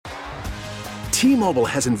T-Mobile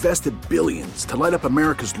has invested billions to light up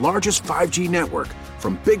America's largest 5G network,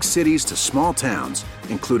 from big cities to small towns,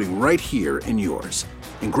 including right here in yours.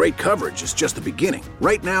 And great coverage is just the beginning.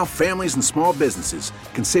 Right now, families and small businesses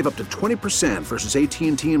can save up to 20% versus AT&T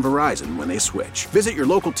and Verizon when they switch. Visit your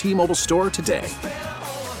local T-Mobile store today.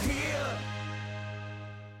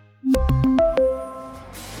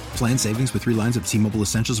 Plan savings with 3 lines of T-Mobile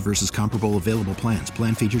Essentials versus comparable available plans.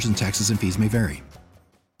 Plan features and taxes and fees may vary.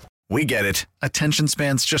 We get it. Attention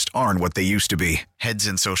spans just aren't what they used to be. Heads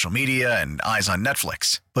in social media and eyes on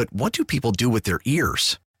Netflix. But what do people do with their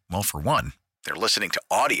ears? Well, for one, they're listening to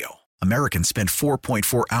audio. Americans spend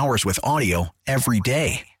 4.4 hours with audio every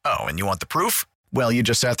day. Oh, and you want the proof? Well, you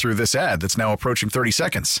just sat through this ad that's now approaching 30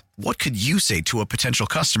 seconds. What could you say to a potential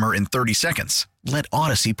customer in 30 seconds? Let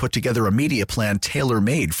Odyssey put together a media plan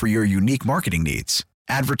tailor-made for your unique marketing needs.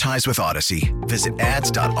 Advertise with Odyssey. Visit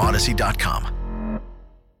ads.odyssey.com.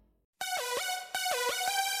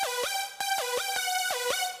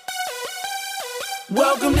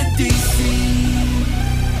 Welcome to DC.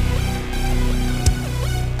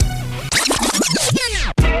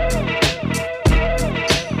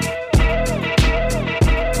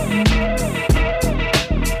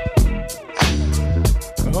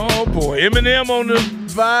 Oh boy, Eminem on the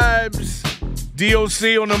vibes,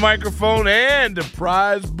 DOC on the microphone, and the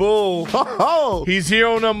prize bull. Oh. He's here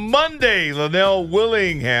on a Monday, Linnell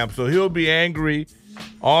Willingham, so he'll be angry,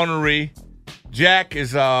 ornery. Jack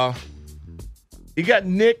is he got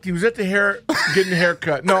nicked. He was at the getting a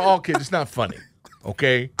haircut. No, okay, it's not funny.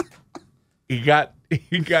 Okay, he got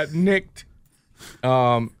nicked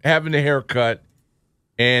having a haircut,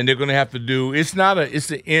 and they're gonna have to do. It's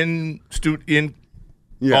an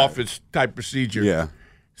office type procedure. Yeah,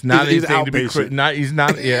 it's not he's anything to be outpatient. He's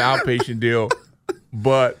not outpatient deal,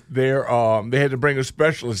 but they had to bring a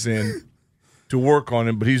specialist in to work on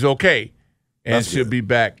him, but he's okay, and should be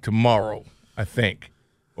back tomorrow, I think.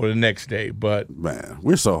 Or the next day, but man,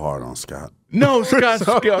 we're so hard on Scott. No, Scott.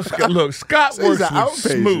 Look, Scott works with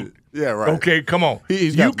Smoot. Yeah, right. Okay, come on.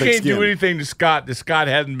 He's you got thick can't do skin. anything to Scott that Scott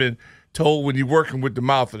hasn't been told when you're working with the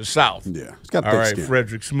mouth of the South. Yeah, he's got all thick right, skin.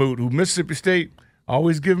 Frederick Smoot, who Mississippi State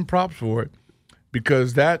always give him props for it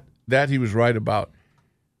because that he was right about.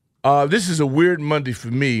 This is a weird Monday for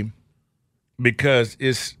me because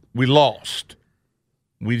we lost.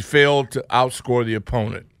 We failed to outscore the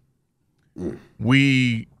opponent.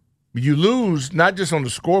 You lose not just on the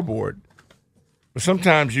scoreboard, but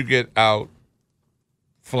sometimes you get outflanked.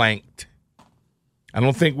 I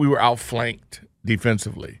don't think we were outflanked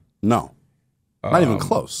defensively. No, not even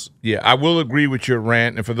close. Yeah, I will agree with your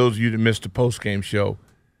rant. And for those of you that missed the postgame show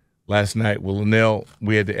last night, well, Linnell,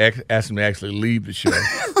 we had to ask him to actually leave the show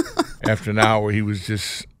after an hour. He was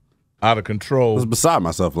just out of control. I was beside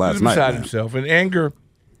myself last night. Beside himself. And anger.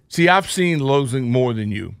 See, I've seen losing more than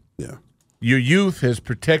you. Yeah. Your youth has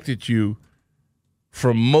protected you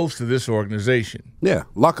from most of this organization. Yeah,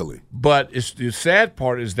 luckily. But the sad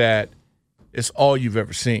part is that it's all you've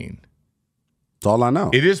ever seen. That's all I know.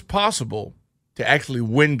 It is possible to actually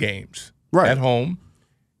win games at home.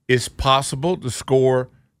 It's possible to score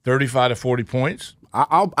 35 to 40 points.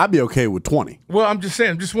 I'd be okay with 20. Well, I'm just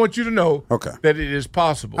saying, I just want you to know that it is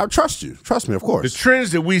possible. I trust you. Trust me, of course. The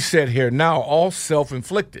trends that we set here now are all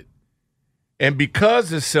self-inflicted. And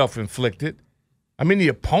because it's self-inflicted, I mean, the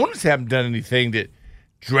opponents haven't done anything that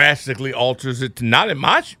drastically alters it. Not in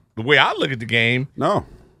the way I look at the game. No.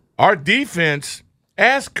 Our defense,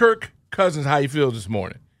 ask Kirk Cousins how he feels this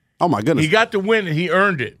morning. Oh, my goodness. He got the win and he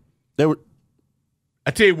earned it.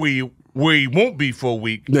 I tell you where he won't be for a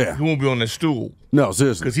week. Yeah. He won't be on the stool. No,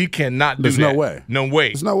 seriously. Because he cannot do There's that. no way. No way.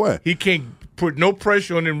 There's no way. He can't put no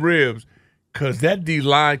pressure on them ribs because that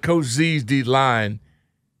D-line, Coach Z's D-line,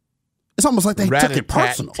 it's almost like they took it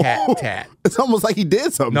personal. Tat. It's almost like he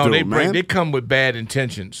did something to him, man. They come with bad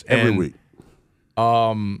intentions. Every week.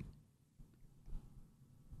 I'm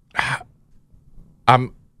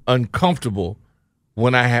uncomfortable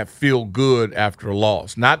when I feel good after a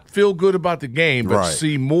loss. Not feel good about the game, but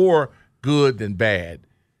see more good than bad.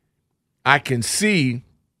 I can see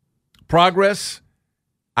progress.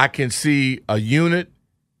 I can see a unit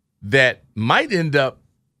that might end up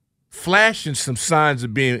flashing some signs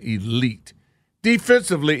of being elite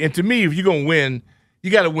defensively. And to me, if you're going to win, you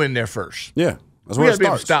got to win there first. Yeah, that's we where got it to be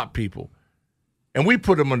able to starts. stop people. And we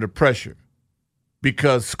put them under pressure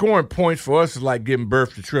because scoring points for us is like giving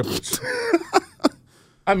birth to triplets.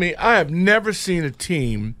 I mean, I have never seen a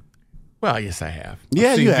team. Well, yes, I have.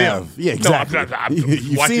 Yeah, I've seen you them. have. Yeah, exactly. No, I'm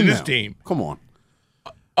You've watching seen this them. team. Come on.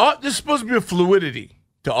 There's supposed to be a fluidity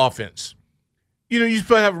to offense. You're supposed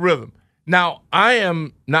to have a rhythm. Now, I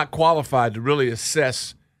am not qualified to really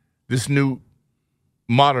assess this new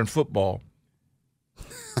modern football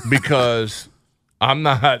because I'm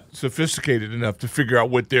not sophisticated enough to figure out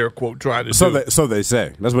what they're, quote, trying to do. So they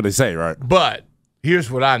say. That's what they say, right? But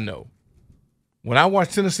here's what I know. When I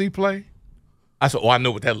watch Tennessee play, I said, I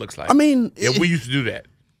know what that looks like. I mean, we used to do that.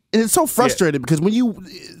 And it's so frustrating because when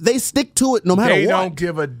they stick to it no matter what. They don't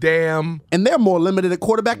give a damn. And they're more limited at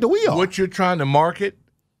quarterback than we are. What you're trying to market,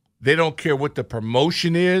 they don't care what the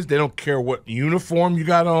promotion is. They don't care what uniform you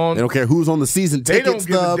got on. They don't care who's on the season ticket stubs.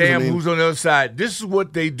 They don't give a damn who's on the other side. This is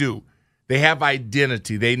what they do. They have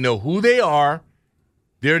identity. They know who they are.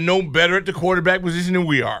 They're no better at the quarterback position than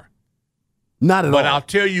we are. Not at all. But I'll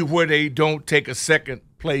tell you where they don't take a second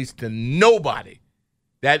place to nobody.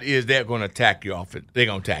 That is, they're going to attack you off it. They're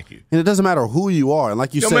going to attack you. And it doesn't matter who you are. And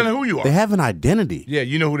like you said, no matter who you are. They have an identity. Yeah,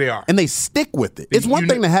 you know who they are. And they stick with it. It's one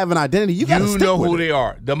thing to have an identity. You got to stick with it. You know who they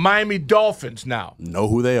are. The Miami Dolphins now. Know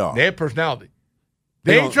who they are. They have personality.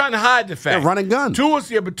 They ain't trying to hide the fact. They're running gun. Tua's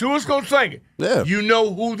going to sling it. Yeah. You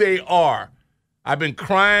know who they are. I've been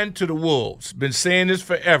crying to the wolves. Been saying this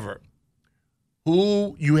forever.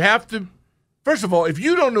 Who you have to – first of all, if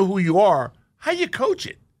you don't know who you are, how you coach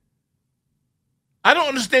it? I don't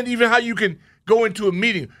understand even how you can go into a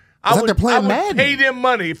meeting. I would pay them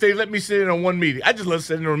money if they let me sit in on one meeting. I just love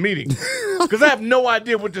sitting in a meeting because I have no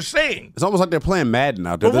idea what they're saying. It's almost like they're playing Madden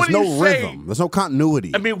out there. There's no rhythm. There's no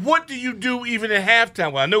continuity. I mean, what do you do even at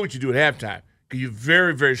halftime? Well, I know what you do at halftime because you're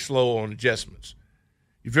very, very slow on adjustments.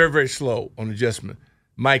 You're very, very slow on adjustment.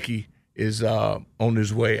 Mikey is on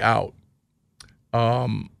his way out.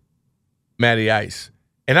 Matty Ice.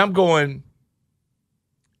 And I'm going,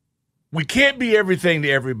 we can't be everything to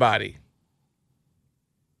everybody.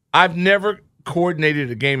 I've never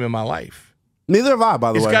coordinated a game in my life. Neither have I,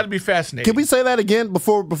 by the way. It's got to be fascinating. Can we say that again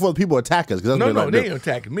before the people attack us? No, they ain't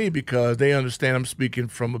attacking me because they understand I'm speaking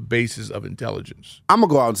from a basis of intelligence. I'm going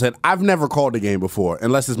to go out and say I've never called a game before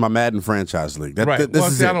unless it's my Madden franchise league. Right. I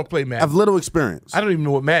don't play Madden. I have little experience. I don't even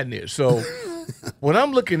know what Madden is. So when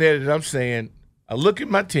I'm looking at it, I'm saying, I look at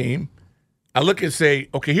my team. I look and say,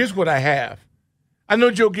 okay, here's what I have. I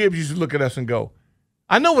know Joe Gibbs used to look at us and go,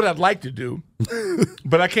 I know what I'd like to do,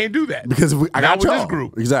 but I can't do that. Because I got this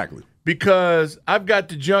group. Exactly. Because I've got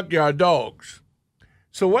the junkyard dogs.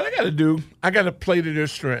 So what I got to do, I got to play to their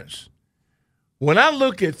strengths. When I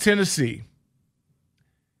look at Tennessee,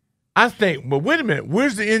 I think, well, wait a minute,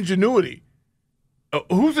 where's the ingenuity?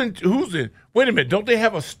 Who's in? Wait a minute, don't they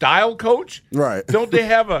have a style coach? Right. Don't they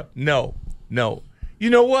have a – no. You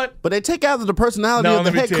know what? But they take out the personality of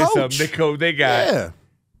the head coach. They got yeah.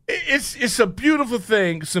 It's a beautiful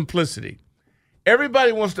thing, simplicity.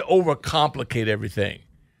 Everybody wants to overcomplicate everything.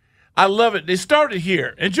 I love it. They started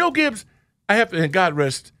here. And Joe Gibbs, I have to – and God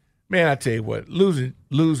rest – man, I tell you what,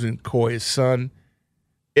 losing Coy, his son,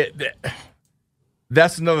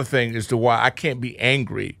 that's another thing as to why I can't be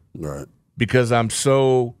angry. Right. Because I'm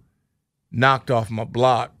so knocked off my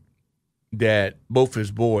block that both his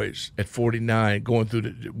boys at 49 going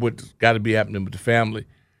through what's got to be happening with the family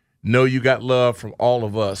know you got love from all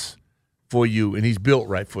of us for you, and he's built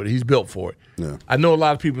right for it. He's built for it. Yeah. I know a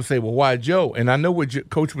lot of people say, well, why Joe? And I know what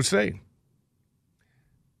Coach would say.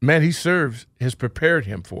 Man, he has prepared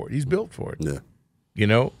him for it. He's built for it. Yeah. You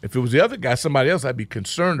know, if it was the other guy, somebody else, I'd be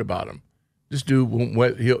concerned about him. This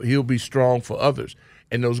dude, he'll be strong for others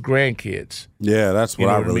and those grandkids. Yeah, that's what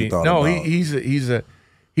I really thought about. No,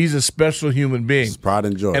 he's a special human being. It's pride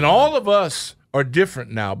and joy. And all of us are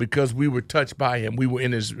different now because we were touched by him. We were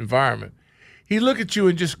in his environment. He look at you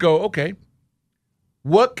and just go, okay,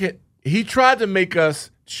 he tried to make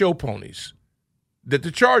us show ponies that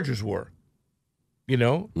the Chargers were. You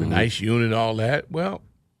know, the nice unit and all that. Well,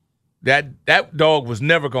 that dog was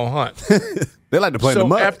never going to hunt. They like to play in the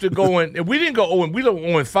mud. So after going – we didn't go 0 – we don't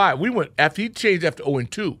 0-5. We went – after he changed after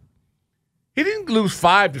 0-2. He didn't lose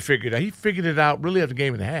 5 to figure it out. He figured it out really after a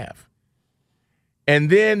game and a half. And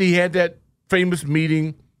then he had that famous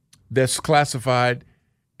meeting that's classified,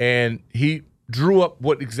 and he drew up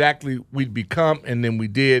what exactly we'd become, and then we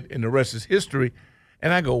did, and the rest is history.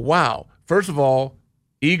 And I go, wow. First of all,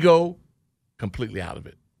 ego, completely out of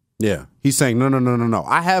it. Yeah. He's saying, no.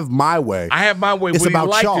 I have my way. It's what about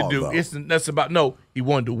like to do. That's about, no, he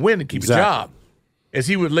wanted to win and keep a job. As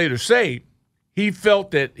he would later say, he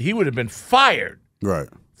felt that he would have been fired right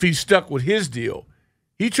if he stuck with his deal.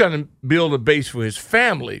 He trying to build a base for his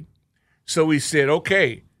family. So he said,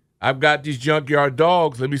 okay, I've got these junkyard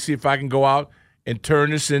dogs. Let me see if I can go out and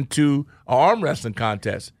turn this into an arm wrestling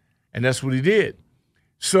contest. And that's what he did.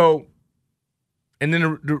 So, and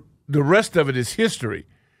then the rest of it is history.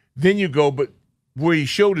 Then you go, but where he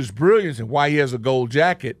showed his brilliance and why he has a gold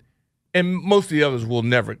jacket, and most of the others will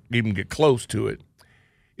never even get close to it,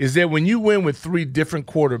 is that when you win with 3 different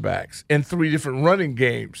quarterbacks and 3 different running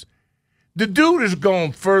games, the dude is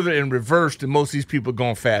going further in reverse than most of these people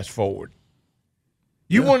going fast forward.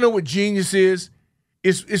 You want to know what genius is?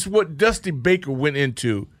 It's what Dusty Baker went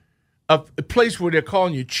into, a place where they're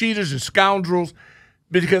calling you cheaters and scoundrels,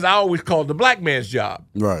 because I always call it the black man's job.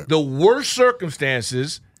 Right. The worst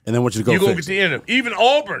circumstances, and then what you go you're going to get the end. Even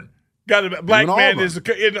Auburn got a black man as a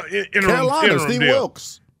Carolina, Steve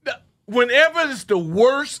Wilkes. Whenever it's the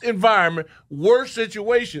worst environment, worst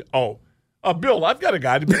situation, Bill, I've got a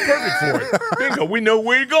guy to be perfect for it. Bingo, we know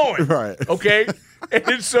where you're going. Right. Okay?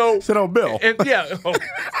 And so. Sit on Bill. And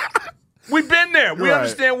we've been there. We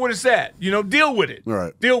understand what it's at. Deal with it.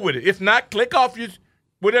 Right. Deal with it. If not, click off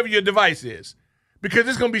whatever your device is. Because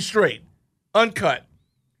it's going to be straight, uncut.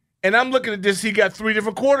 And I'm looking at this, he got 3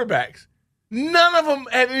 different quarterbacks. None of them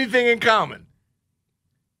had anything in common.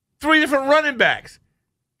 3 different running backs.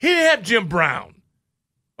 He didn't have Jim Brown,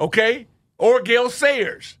 okay, or Gale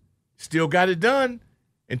Sayers. Still got it done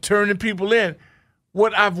and turning people in.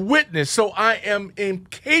 What I've witnessed, so I am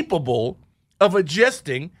incapable of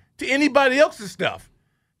adjusting to anybody else's stuff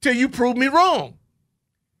till you prove me wrong.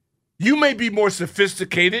 You may be more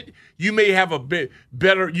sophisticated. You may have a bit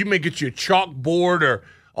better, you may get your chalkboard or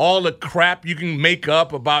all the crap you can make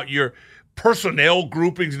up about your personnel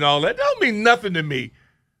groupings and all that. That don't mean nothing to me.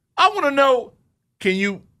 I want to know, can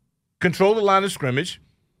you control the line of scrimmage,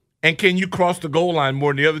 and can you cross the goal line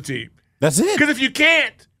more than the other team? That's it. Because if you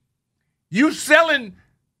can't, you selling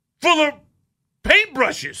full of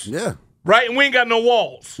paintbrushes. Yeah. Right? And we ain't got no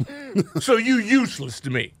walls. So you useless to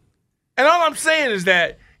me. And all I'm saying is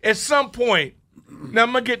that at some point, now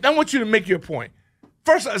I want you to make your point.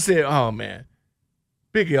 First I said, oh man,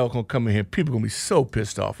 Big L gonna come in here, people gonna be so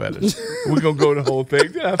pissed off at us. We're gonna go the whole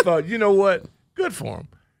thing. Then I thought, you know what? Good for him.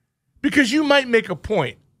 Because you might make a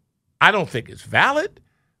point. I don't think it's valid,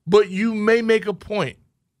 but you may make a point.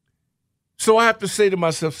 So I have to say to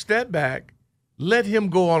myself, step back, let him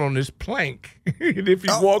go on this plank. And if he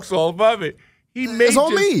walks off of it, he may It's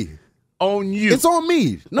on me. On you. It's on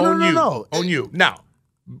me. No. On you. Now,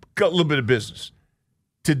 got a little bit of business.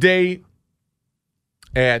 Today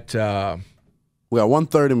at we got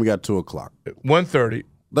 1:30 and we got 2 o'clock. 1:30.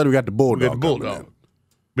 Then we got the Bulldog. We got the Bulldog.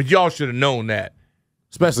 But y'all should have known that.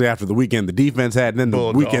 Especially after the weekend the defense had, and then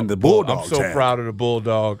the weekend the Bulldogs I'm so had. proud of the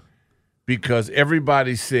Bulldog because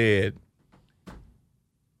everybody said,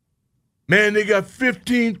 man, they got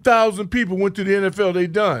 15,000 people went to the NFL. They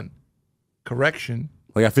done. Correction.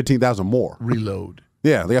 They got 15,000 more. Reload.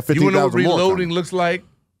 Yeah, they got 15,000 more. You want to know what reloading coming. looks like?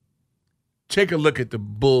 Take a look at the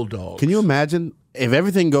Bulldogs. Can you imagine if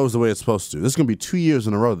everything goes the way it's supposed to? This is going to be 2 years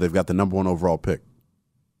in a row they've got the number 1 overall pick.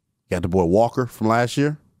 You got the boy Walker from last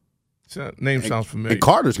year. Name sounds familiar. And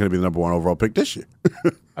Carter's going to be the number 1 overall pick this year.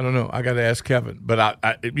 I don't know. I got to ask Kevin. But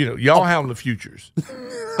y'all handle the futures.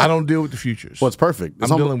 I don't deal with the futures. Well, it's perfect. I'm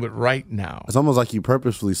dealing with right now. It's almost like you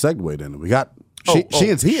purposefully segued in it. We got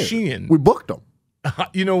Sheehan's here. Sheehan. We booked him.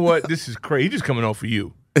 You know what? This is crazy. He's just coming on for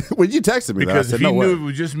you. When you texted me, because that, I said, if he no knew way. it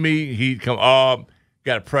was just me, he'd come.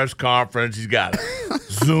 Got a press conference. He's got a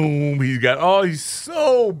Zoom. He's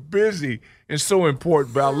so busy and so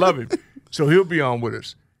important. But I love him, so he'll be on with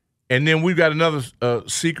us. And then we've got another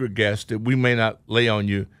secret guest that we may not lay on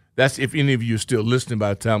you. That's if any of you are still listening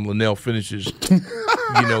by the time Linnell finishes,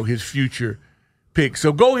 his future pick.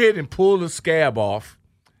 So go ahead and pull the scab off,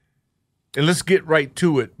 and let's get right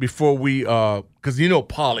to it before we because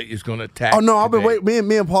Paulie is going to attack. Oh no, I've been today. waiting.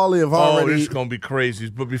 Me and Paulie have already. Oh, this is going to be crazy.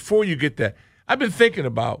 But before you get that, I've been thinking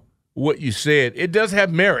about what you said. It does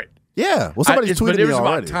have merit. Yeah. Well, somebody's tweeted me already. But it's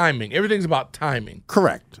about timing. Everything's about timing.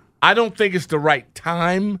 Correct. I don't think it's the right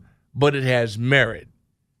time, but it has merit.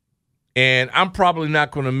 And I'm probably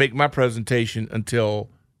not going to make my presentation until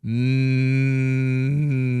next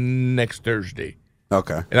Thursday.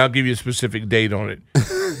 Okay. And I'll give you a specific date on it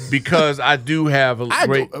because I do have a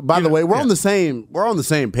great. By the way, we're on the same. We're on the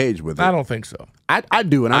same page with it. I don't think so. I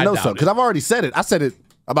do, and I know doubt so because I've already said it. I said it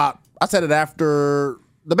after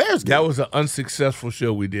the Bears game. That was an unsuccessful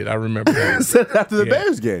show we did. I remember that. I said it after the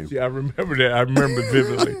Bears game. Yeah, I remember that. I remember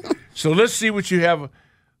vividly. So let's see what you have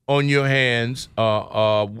on your hands.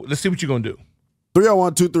 Let's see what you're going to do.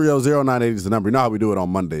 301-230-0980 is the number. You know how we do it on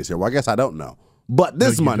Mondays here. Well, I guess I don't know. But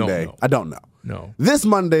this Monday, I don't know. No. This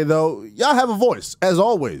Monday, though, y'all have a voice, as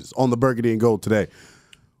always, on the Burgundy and Gold today.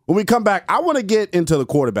 When we come back, I want to get into the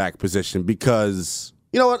quarterback position because,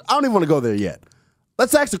 you know what, I don't even want to go there yet.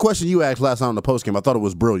 Let's ask the question you asked last night on the postgame. I thought it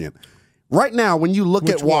was brilliant. Right now, when you look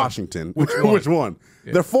at Washington, which one?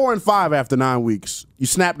 Yeah. They're 4-5 after 9 weeks. You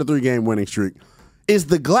snapped the 3-game winning streak. Is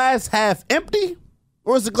the glass half empty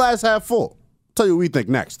or is the glass half full? I'll tell you what we think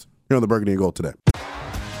next here on the Burgundy and Gold today.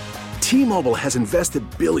 T-Mobile has invested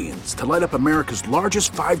billions to light up America's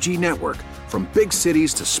largest 5G network, from big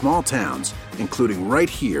cities to small towns, including right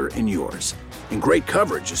here in yours. And great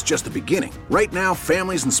coverage is just the beginning. Right now,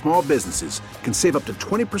 families and small businesses can save up to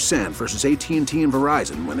 20% versus AT&T and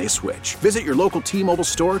Verizon when they switch. Visit your local T-Mobile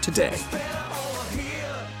store today.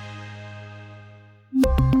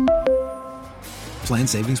 Plan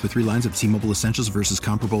savings with 3 lines of T-Mobile Essentials versus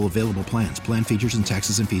comparable available plans. Plan features and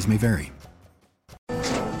taxes and fees may vary.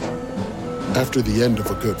 After the end of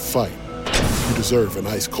a good fight, you deserve an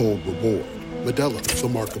ice-cold reward. Modelo is the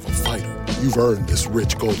mark of a fighter. You've earned this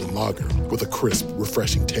rich golden lager with a crisp,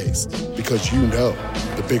 refreshing taste. Because you know,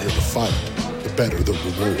 the bigger the fight, the better the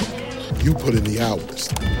reward. You put in the hours,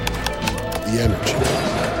 the energy,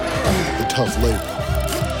 the tough labor.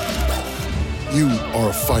 You are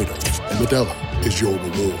a fighter, and Modelo is your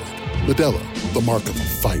reward. Modelo, the mark of a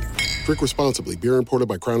fighter. Drink responsibly. Beer imported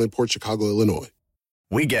by Crown Imports, Chicago, Illinois.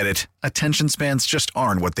 We get it. Attention spans just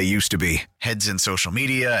aren't what they used to be. Heads in social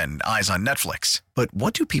media and eyes on Netflix. But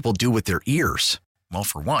what do people do with their ears? Well,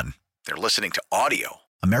 for one, they're listening to audio.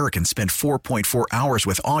 Americans spend 4.4 hours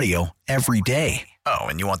with audio every day. Oh,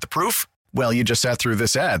 and you want the proof? Well, you just sat through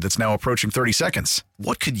this ad that's now approaching 30 seconds.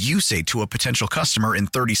 What could you say to a potential customer in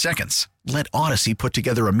 30 seconds? Let Odyssey put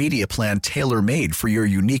together a media plan tailor-made for your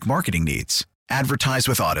unique marketing needs. Advertise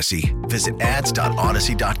with Odyssey. Visit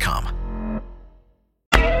ads.odyssey.com.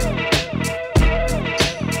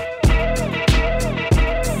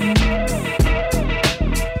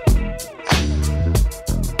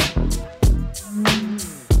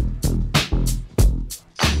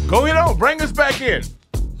 Go ahead on, bring us back in.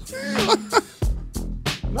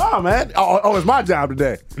 Nah, man. Oh, it's my job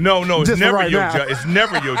today. No, it's Just never right your now. job. It's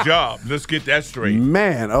never your job. Let's get that straight.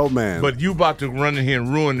 Man, oh man. But you about to run in here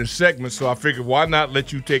and ruin the segment, so I figured why not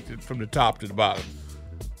let you take it from the top to the bottom.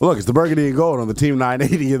 Look, it's the Burgundy and Gold on the Team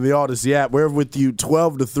 980 in the Odyssey app. We're with you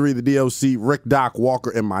 12 to 3, the DOC, Rick, Doc, Walker,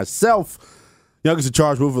 and myself. Youngest in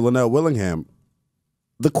charge, mover, Linnell Willingham.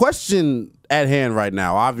 The question at hand right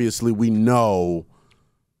now, obviously we know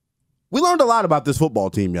we learned a lot about this football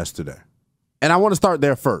team yesterday. And I want to start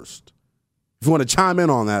there first. If you want to chime in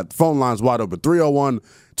on that, phone line's wide open.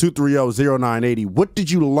 301-230-0980. What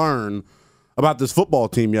did you learn about this football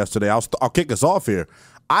team yesterday? I'll kick us off here.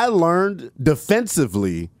 I learned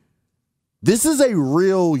defensively, this is a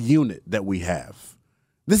real unit that we have.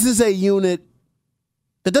 This is a unit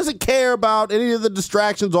that doesn't care about any of the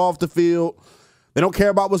distractions off the field. They don't care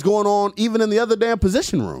about what's going on even in the other damn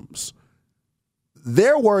position rooms.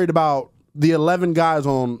 They're worried about the 11 guys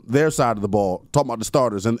on their side of the ball, talking about the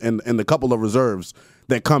starters and the couple of reserves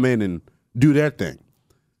that come in and do their thing.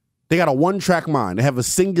 They got a one-track mind. They have a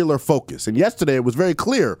singular focus. And yesterday it was very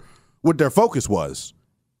clear what their focus was.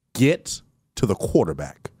 Get to the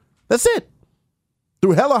quarterback. That's it.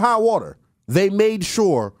 Through hell or high water, they made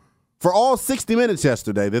sure for all 60 minutes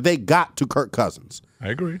yesterday that they got to Kirk Cousins. I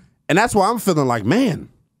agree. And that's why I'm feeling like, man,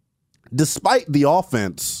 despite the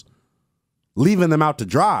offense leaving them out to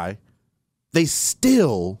dry, they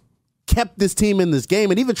still kept this team in this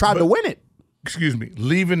game and even tried to win it. Excuse me,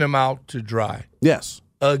 leaving them out to dry. Yes.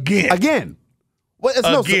 Again. Well,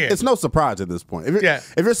 it's no surprise at this point.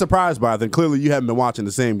 If you're surprised by it, then clearly you haven't been watching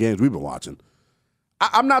the same games we've been watching.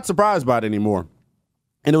 I'm not surprised by it anymore.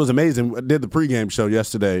 And it was amazing. I did the pregame show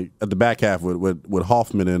yesterday at the back half with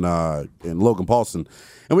Hoffman and Logan Paulson.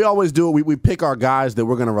 And we always do it. We pick our guys that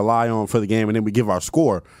we're going to rely on for the game, and then we give our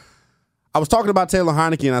score. I was talking about Taylor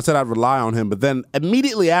Heineke, and I said I'd rely on him. But then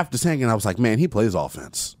immediately after saying it, I was like, man, he plays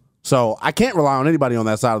offense. So I can't rely on anybody on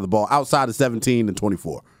that side of the ball outside of 17 and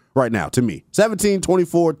 24 right now, to me. 17,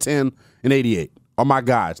 24, 10, and 88 are my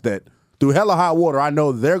guys that through hell or high water, I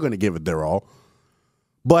know they're going to give it their all.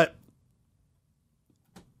 But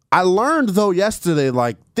I learned, though, yesterday,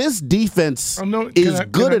 like, this defense is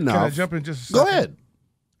good enough. Can I jump in just a second? Go ahead.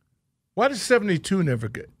 Why does 72 never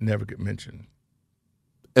get mentioned?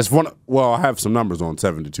 It's one. Well, I have some numbers on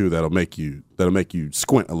 72 that'll make you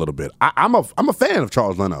squint a little bit. I'm a fan of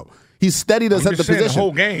Charles Leno. He's steadied us at the position the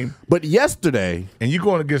whole game. But yesterday, and you're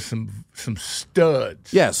going to get some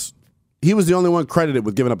studs. Yes, he was the only one credited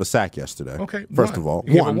with giving up a sack yesterday. Okay, first of all,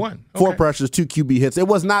 one. Okay. 4 pressures, 2 QB hits. It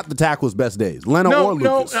was not the tackle's best days. Leno or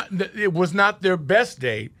Lucas. No, it was not their best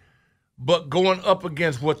day. But going up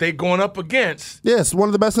against what they're going up against, yes, one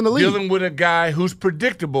of the best in the league. Dealing with a guy who's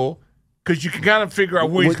predictable. Because you can kind of figure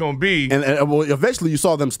out where he's going to be. And well, eventually you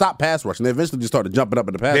saw them stop pass rushing. They eventually just started jumping up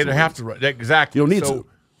in the pass rush. They don't have to rush. Exactly. You don't need to.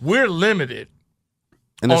 We're limited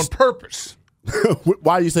on purpose.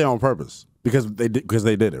 Why do you say on purpose? Because they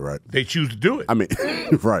did it, right? They choose to do it. I mean,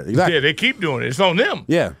 right, exactly. Yeah, they keep doing it. It's on them.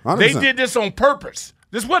 Yeah, 100%. They did this on purpose.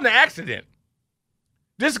 This wasn't an accident.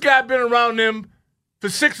 This guy been around them for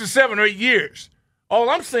 6 or 7 or 8 years. All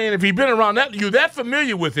I'm saying, if he's been around you're that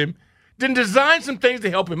familiar with him, then design some things to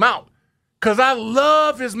help him out. Because I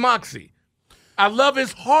love his moxie. I love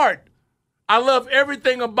his heart. I love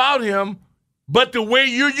everything about him, but the way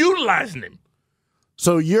you're utilizing him.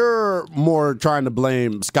 So you're more trying to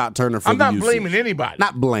blame Scott Turner for the usage. I'm not blaming anybody.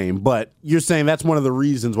 Not blame, but you're saying that's one of the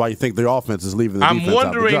reasons why you think the offense is leaving the defense out I'm the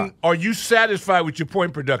wondering, job. are you satisfied with your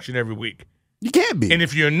point production every week? You can't be. And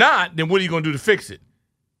if you're not, then what are you going to do to fix it?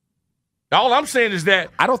 All I'm saying is that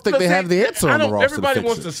I don't think they have the answer on the roster. Everybody to fix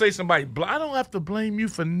wants it. to say somebody. I don't have to blame you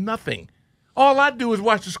for nothing. All I do is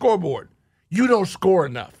watch the scoreboard. You don't score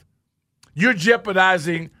enough. You're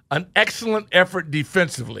jeopardizing an excellent effort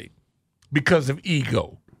defensively because of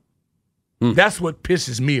ego. That's what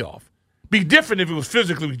pisses me off. Be different if it was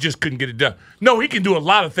physically, we just couldn't get it done. No, he can do a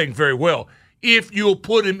lot of things very well if you'll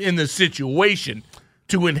put him in the situation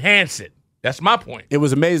to enhance it. That's my point. It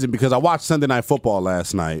was amazing because I watched Sunday Night Football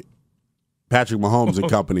last night, Patrick Mahomes and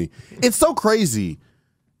company. It's so crazy.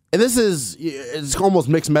 And it's almost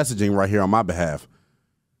mixed messaging right here on my behalf.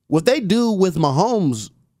 What they do with Mahomes,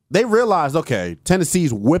 they realized, okay,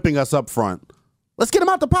 Tennessee's whipping us up front. Let's get him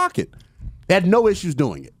out the pocket. They had no issues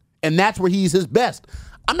doing it. And that's where he's his best.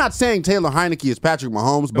 I'm not saying Taylor Heineke is Patrick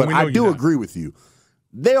Mahomes, but I do agree with you.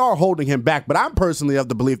 They are holding him back, but I'm personally of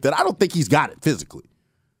the belief that I don't think he's got it physically.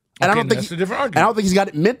 And Okay, I don't think that's a different argument. And I don't think he's got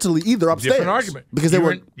it mentally either upstairs. Different argument. Because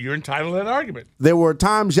you're entitled to that argument. There were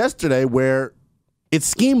times yesterday where it's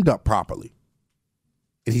schemed up properly,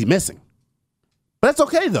 and he's missing. But that's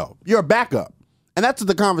okay, though. You're a backup. And that's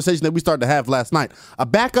the conversation that we started to have last night. A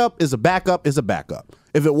backup is a backup is a backup.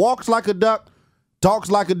 If it walks like a duck,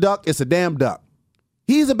 talks like a duck, it's a damn duck.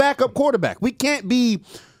 He's a backup quarterback. We can't be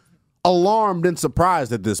alarmed and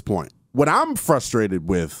surprised at this point. What I'm frustrated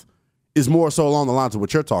with is more so along the lines of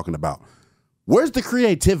what you're talking about. Where's the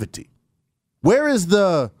creativity? Where is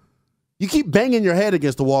you keep banging your head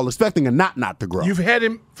against the wall expecting a knot to grow. You've had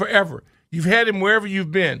him forever. You've had him wherever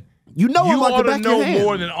you've been. You know him like the back of your hand. You ought to know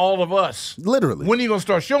more than all of us. Literally. When are you going to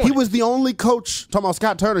start showing He was the only coach, talking about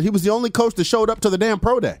Scott Turner, he was the only coach that showed up to the damn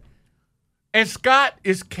pro day. And Scott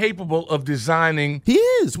is capable of designing He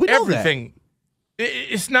is. We know everything.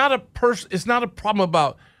 It's not a problem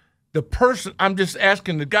about the person. I'm just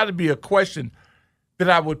asking, there's got to be a question that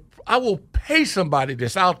I will pay somebody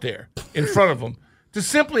that's out there in front of them to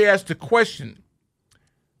simply ask the question,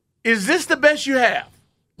 is this the best you have?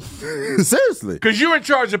 Seriously. Because you're in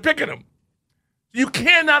charge of picking them. You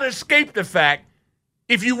cannot escape the fact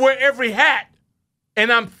if you wear every hat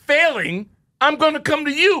and I'm failing, I'm going to come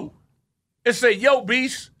to you and say, yo,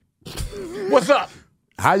 Beast, what's up?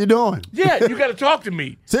 How you doing? Yeah, you got to talk to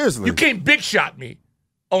me. Seriously. You can't big shot me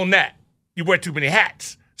on that. You wear too many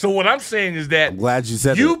hats. So what I'm saying is that I'm glad you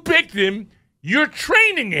said you that. picked him, you're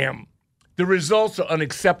training him. The results are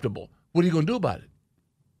unacceptable. What are you going to do about it?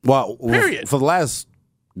 Well, Period. For the last,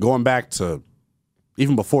 going back to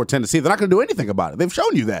even before Tennessee, they're not going to do anything about it. They've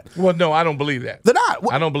shown you that. Well, no, I don't believe that. They're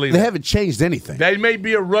not. I don't believe they that. haven't changed anything. They may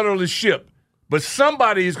be a rudderless ship, but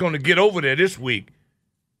somebody is going to get over there this week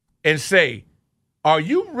and say, are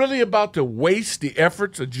you really about to waste the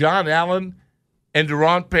efforts of John Allen and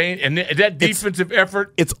Deron Payne and that defensive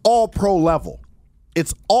effort? It's all pro level.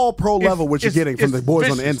 It's all pro level what you're getting from the boys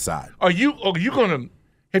vicious. on the inside. Are you going to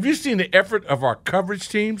 – have you seen the effort of our coverage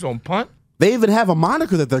teams on punt? They even have a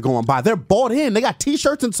moniker that they're going by. They're bought in. They got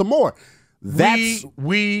T-shirts and some more.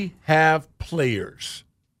 We have players.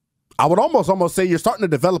 I would almost say you're starting to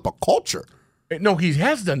develop a culture. No, he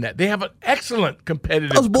has done that. They have an excellent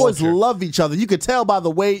competitive Those boys culture. love each other. You could tell by the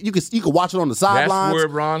way you could watch it on the sidelines. That's where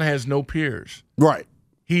Ron has no peers. Right.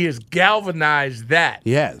 He has galvanized that.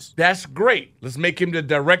 He has. That's great. Let's make him the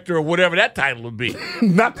director or whatever that title would be.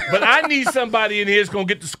 But I need somebody in here that's going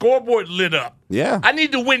to get the scoreboard lit up. Yeah. I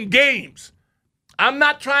need to win games. I'm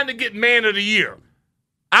not trying to get man of the year.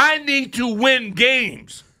 I need to win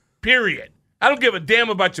games, period. I don't give a damn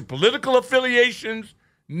about your political affiliations,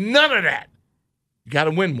 none of that. You got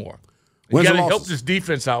to win more. You got to help this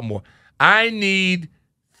defense out more. I need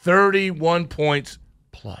 31 points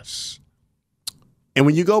plus. And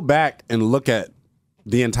when you go back and look at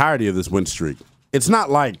the entirety of this win streak, it's not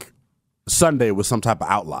like Sunday was some type of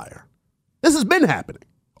outlier. This has been happening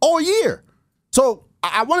all year. So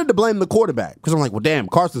I wanted to blame the quarterback because I'm like, well, damn,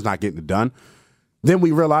 Carson's not getting it done. Then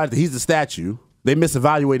we realized that he's the statue. They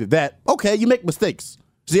misevaluated that. Okay, you make mistakes.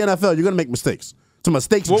 It's the NFL. You're going to make mistakes. It's a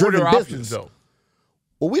mistakes-driven business. What were their options, though?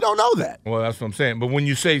 Well, we don't know that. Well, that's what I'm saying. But when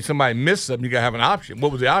you say somebody missed something, you got to have an option.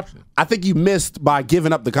 What was the option? I think you missed by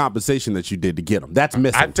giving up the compensation that you did to get them. That's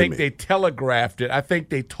missing to me. I think they telegraphed it. I think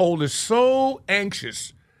they told us so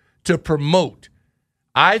anxious to promote.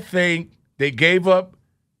 I think they gave up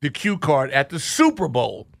the cue card at the Super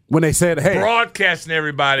Bowl. When they said, hey, broadcasting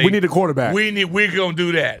everybody. We need a quarterback. We're going to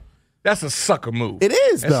do that. That's a sucker move. It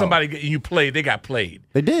is, and though. They got played.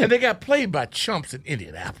 They did. And they got played by chumps in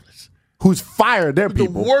Indianapolis. Who's fired their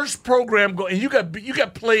people. The worst program going. And you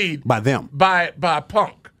got played. By them. By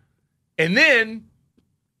Punk. And then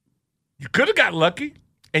you could have got lucky,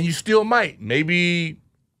 and you still might. Maybe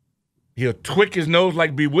he'll twick his nose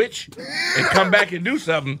like Bewitched and come back and do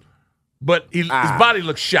something. But his body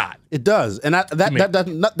looks shot. It does, and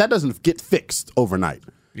that doesn't get fixed overnight.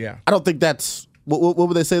 Yeah, I don't think that's what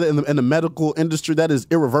would they say that in the medical industry? That is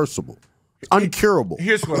irreversible, uncurable.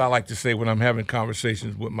 Here's what I like to say when I'm having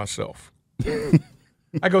conversations with myself.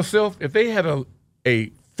 I go, Self, if they had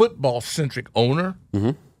a football centric owner,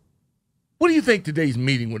 what do you think today's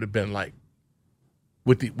meeting would have been like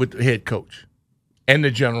with the head coach and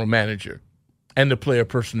the general manager? And the player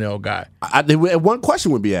personnel guy. One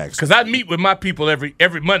question would be asked. Because I'd meet with my people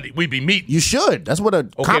every Monday. We'd be meeting. You should. That's what a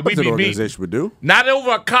competent organization would do. Not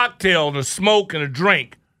over a cocktail and a smoke and a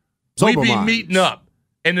drink. We'd be meeting up.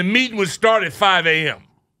 And the meeting would start at 5 a.m.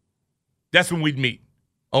 That's when we'd meet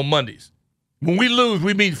on Mondays. When we lose,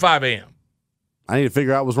 we meet at 5 a.m. I need to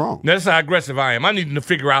figure out what's wrong. Now, that's how aggressive I am. I need to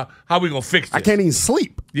figure out how we're going to fix this. I can't even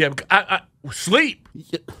sleep. Yeah, I sleep.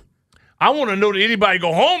 I want to know that anybody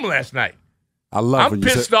go home last night. I'm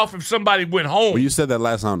pissed off if somebody went home. Well, you said that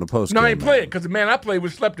last time on the post. No, I ain't playing because the man I played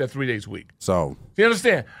with slept there 3 days a week. So you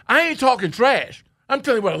understand? I ain't talking trash. I'm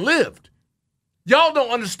telling you what I lived. Y'all don't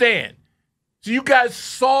understand. So you guys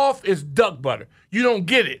soft as duck butter. You don't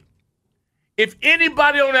get it. If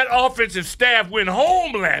anybody on that offensive staff went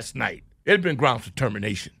home last night, it'd been grounds for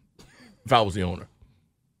termination if I was the owner.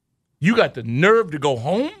 You got the nerve to go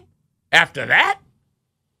home after that?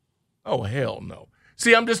 Oh, hell no.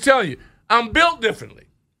 See, I'm just telling you. I'm built differently.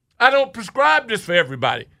 I don't prescribe this for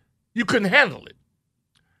everybody. You couldn't handle it.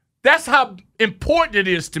 That's how important it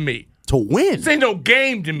is to me. To win. This ain't no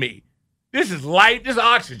game to me. This is life. This is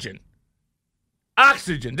oxygen.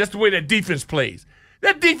 Oxygen. That's the way that defense plays.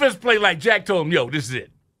 That defense play like Jack told him, yo, this is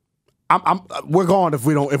it. We're gone if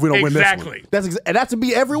we don't win this one. Exactly. And that's to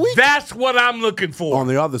be every week? That's what I'm looking for. On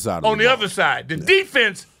the other side. On the other side. The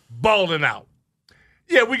defense balling out.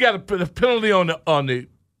 Yeah, we got to put a penalty on the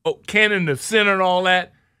Cannon, the center, and all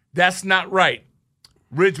that. That's not right.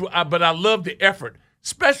 But I love the effort.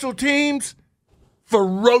 Special teams,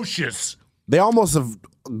 ferocious. They almost have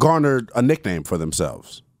garnered a nickname for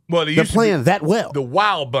themselves. Well, they're playing that well. The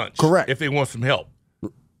Wild Bunch. Correct. If they want some help.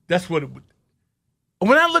 That's what it would.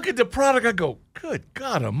 When I look at the product, I go, good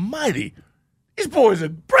God almighty. These boys are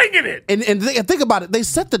bringing it. And think about it. They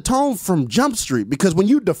set the tone from Jump Street because when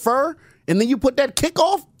you defer and then you put that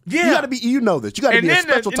kickoff, yeah. You got to be, you know this. You got to be a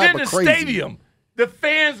special type of crazy. And then the stadium, the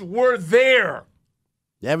fans were there.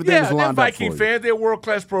 Everything was lined up Viking for you. fans, they're a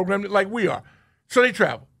world-class program like we are. So they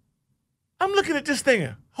travel. I'm looking at this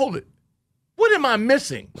thing. Hold it. What am I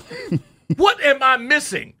missing? What am I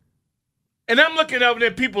missing? And I'm looking up there,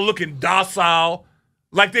 people looking docile,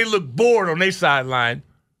 like they look bored on their sideline.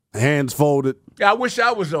 Hands folded. Yeah, I wish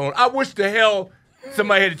I was on. I wish the hell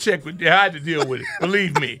somebody had to check with. I had to deal with it.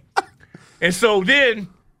 Believe me. And so then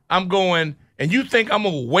I'm going, and you think I'm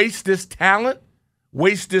going to waste this talent,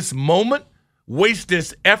 waste this moment, waste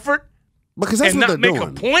this effort, because that's and what not they're make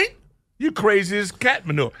doing. a point? You crazy as cat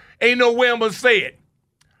manure. Ain't no way I'm going to say it.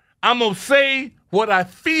 I'm going to say what I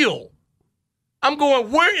feel. I'm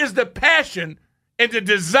going, where is the passion and the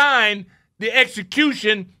design, the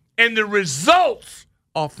execution, and the results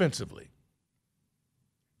offensively?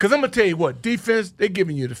 Because I'm going to tell you what, defense, they're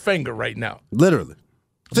giving you the finger right now. Literally.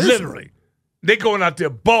 Literally. They're going out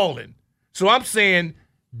there balling. So I'm saying,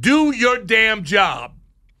 do your damn job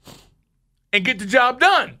and get the job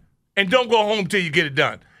done. And don't go home till you get it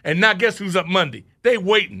done. And now guess who's up Monday? They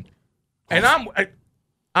waiting. And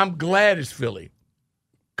I'm glad it's Philly.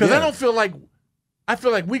 Because I feel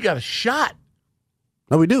like we got a shot.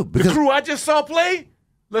 No, we do. The crew I just saw play,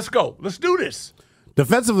 let's go. Let's do this.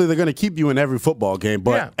 Defensively, they're going to keep you in every football game.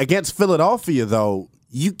 But against Philadelphia, though,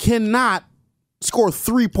 you cannot score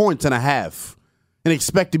 3 points and a half and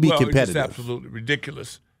expect to be competitive. It's absolutely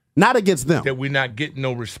ridiculous. Not against them. That we're not getting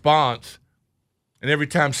no response. And every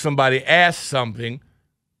time somebody asks something,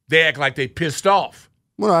 they act like they pissed off.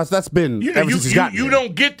 Well, that's been ever since he's gotten You there.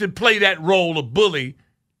 don't get to play that role of bully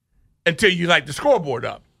until you light the scoreboard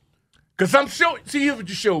up. Because see what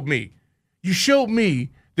you showed me. You showed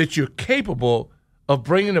me that you're capable of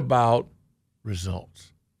bringing about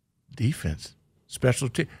results. Defense, special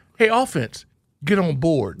team. Hey, offense, get on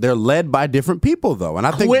board. They're led by different people, though. And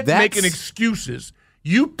I think Quit that's making excuses.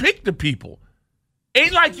 You pick the people.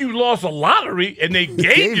 Ain't like you lost a lottery and they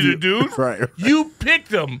gave you the dudes. Right. You picked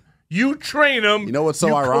them. You train them. You know what's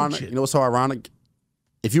so ironic? You know what's so ironic?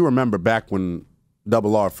 If you remember back when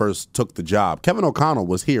Double R first took the job, Kevin O'Connell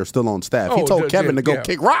was here still on staff. He told Kevin to go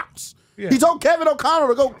kick rocks. Yeah. He told Kevin O'Connell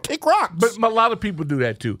to go kick rocks. But a lot of people do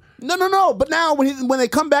that too. No. But now when they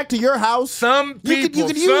come back to your house, some people, you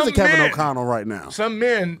could use a Kevin O'Connell right now. Some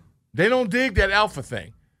men, they don't dig that alpha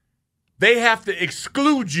thing. They have to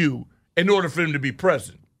exclude you in order for them to be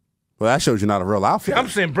present. Well, that shows you're not a real alpha. See, I'm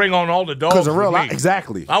saying bring on all the dogs. Because a real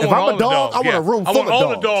exactly. I want if I'm a dog, I want a room full of dogs. I want all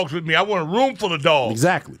the dogs with me. I want a room full of dogs.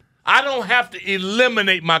 Exactly. I don't have to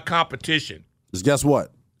eliminate my competition. Because guess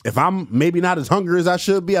what? If I'm maybe not as hungry as I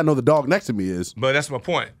should be, I know the dog next to me is. But that's my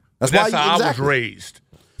point. That's how I was raised.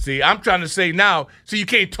 See, I'm trying to say now, you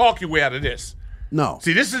can't talk your way out of this. No.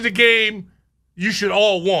 See, this is the game you should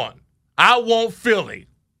all want. I want Philly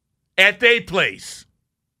at their place.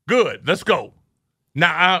 Good. Let's go.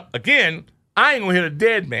 Now, again, I ain't going to hit a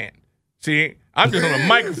dead man. See, I'm just on a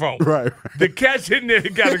microphone. Right. The cats in there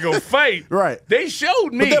got to go fight. Right. They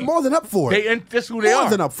showed me. But they're more than up for it. That's who they are. More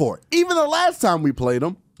than up for it. Even the last time we played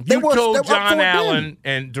them, you told John Allen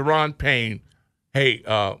and Deron Payne, hey,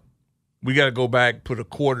 we got to go back, put a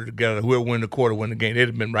quarter together. Whoever win the quarter win the game. They'd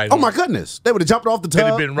have been right. Oh my goodness, they would have jumped off the tub. They'd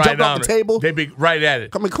have been right jumped off the table. They'd be right at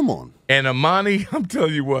it. I mean, come on. And Amani, I'm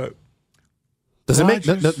telling you what. Does it make?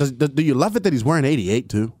 Do you love it that he's wearing 88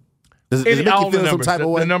 too? Does it make you feel some type of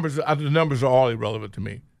way? The numbers are all irrelevant to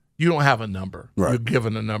me. You don't have a number. Right. You're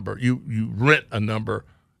given a number. You rent a number.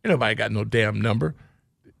 Ain't nobody got no damn number.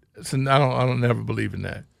 So I don't never believe in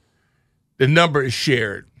that. The number is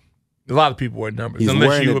shared. A lot of people wear numbers.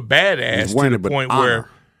 Unless you're a badass to the point where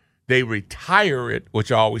they retire it,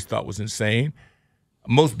 which I always thought was insane.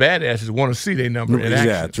 Most badasses want to see their number in action.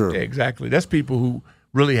 Yeah, true. Yeah, exactly. That's people who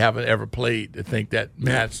really haven't ever played to think that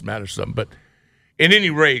matters something. But at any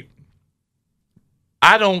rate,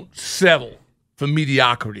 I don't settle for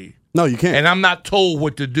mediocrity. No, you can't. And I'm not told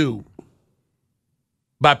what to do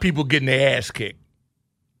by people getting their ass kicked.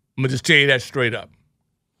 I'm going to just tell you that straight up.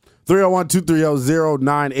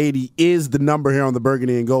 301-230-0980 is the number here on the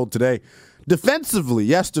Burgundy and Gold today. Defensively,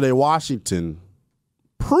 yesterday, Washington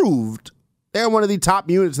proved they're one of the top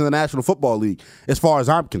units in the National Football League as far as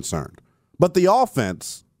I'm concerned. But the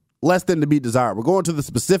offense, less than to be desired. We're going to the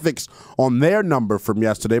specifics on their number from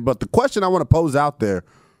yesterday, but the question I want to pose out there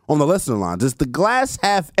on the listener lines, is the glass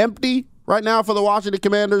half empty right now for the Washington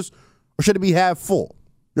Commanders, or should it be half full?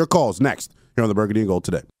 Your calls next here on the Burgundy and Gold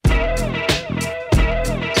today.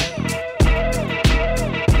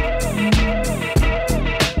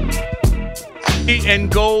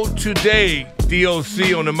 And Gold today,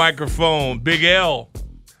 DOC on the microphone, Big L,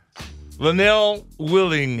 Linnell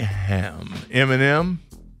Willingham, Eminem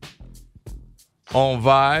on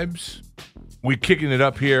Vibes. We kicking it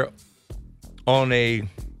up here on a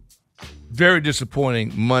very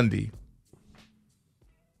disappointing Monday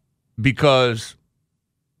because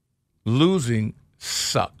losing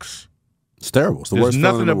sucks. It's terrible. It's the There's worst feeling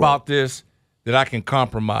nothing in the about world. this that I can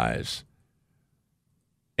compromise.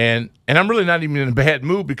 And I'm really not even in a bad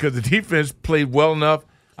mood because the defense played well enough.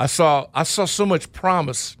 I saw so much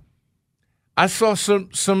promise. I saw so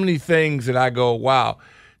many things that I go, wow.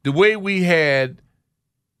 The way we had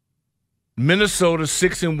Minnesota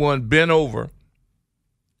 6-1 bent over,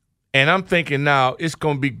 and I'm thinking now it's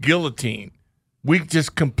going to be guillotine. We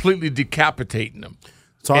just completely decapitating them.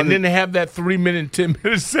 And then they have that 3-minute and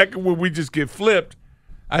 10-minute second where we just get flipped.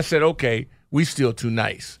 I said, okay, we still too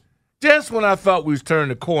nice. Just when I thought we was turning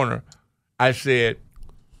the corner, I said,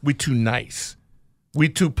 we too nice. We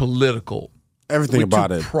too political. Everything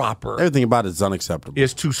about it. Proper. Everything about it is unacceptable.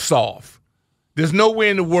 It's too soft. There's no way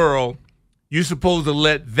in the world you're supposed to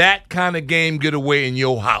let that kind of game get away in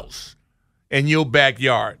your house, in your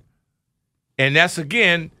backyard. And that's,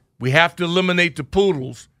 again, we have to eliminate the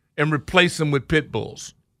poodles and replace them with pit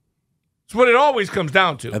bulls. That's what it always comes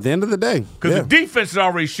down to. At the end of the day. Because the defense has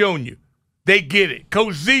already shown you. They get it.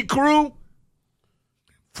 Coach Z crew,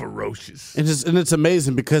 ferocious. And it's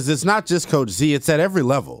amazing because it's not just Coach Z. It's at every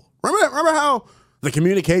level. Remember how the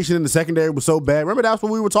communication in the secondary was so bad? Remember that's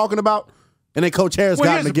what we were talking about? And then Coach Harris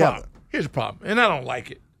got together. Here's the problem, and I don't like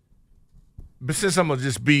it. But since I'm going to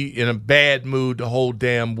just be in a bad mood the whole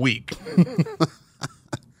damn week,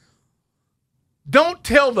 don't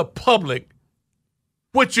tell the public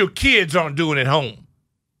what your kids aren't doing at home.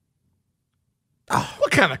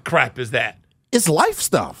 What kind of crap is that? It's life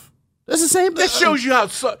stuff. That's the same thing. That shows you how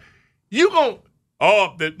you going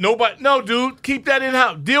no, dude, keep that in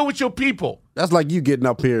house. Deal with your people. That's like you getting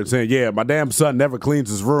up here and saying, yeah, my damn son never cleans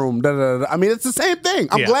his room. Da, da, da. I mean, it's the same thing.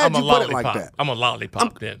 I'm glad you put it like that. I'm a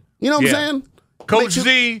lollipop then. You know what I'm saying? Coach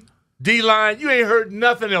Z, D-line, you ain't heard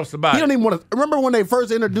nothing else about He it. don't even want to. Remember when they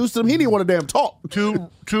first introduced him? He didn't want to damn talk.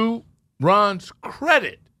 To Ron's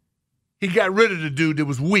credit, he got rid of the dude that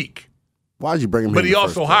was weak. Why did you bring him? But in he the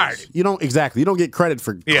also first hired place? him. You don't exactly. You don't get credit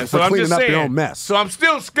for Yeah, so I'm cleaning just up saying, your own mess. So I'm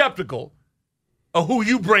still skeptical of who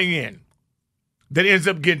you bring in that ends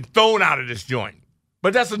up getting thrown out of this joint.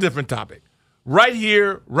 But that's a different topic. Right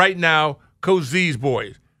here, right now, Coach Z's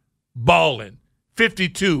boys, balling.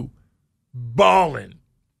 52, balling.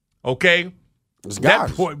 Okay?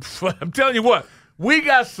 That boy, I'm telling you what, we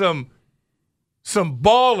got some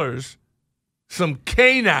ballers, some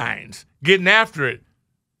canines getting after it.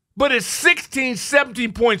 But it's 16,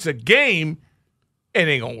 17 points a game, it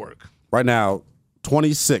ain't going to work. Right now,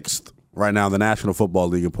 26th. Right now, in the National Football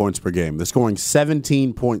League in points per game. They're scoring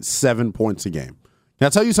 17.7 points a game. Can I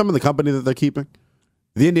tell you some of the company that they're keeping?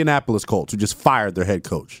 The Indianapolis Colts, who just fired their head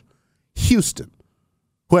coach. Houston,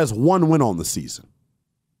 who has 1 win on the season.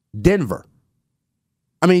 Denver.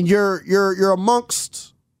 I mean, you're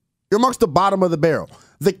amongst the bottom of the barrel.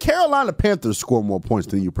 The Carolina Panthers score more points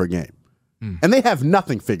than you per game. And they have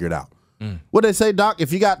nothing figured out. What they say, Doc?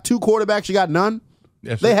 If you got 2 quarterbacks, you got none?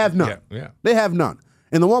 Yes, they have none. Yeah. They have none.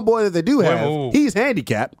 And the one boy that they do have, he's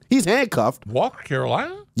handicapped. He's handcuffed. Walker,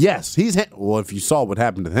 Carolina? Yes. Well, if you saw what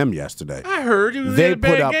happened to him yesterday. I heard he was in a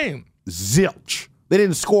bad game. Zilch. They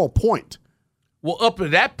didn't score a point. Well, up to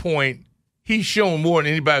that point, he's shown more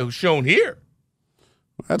than anybody who's shown here.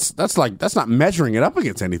 That's not measuring it up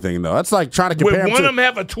against anything, though. That's like trying to compare Would one of them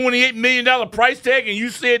have a $28 million price tag and you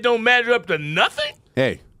say it don't measure up to nothing?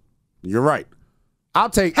 Hey, you're right. I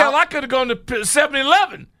could have gone to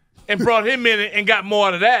 7-Eleven and brought him in and got more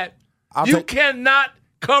out of that. You cannot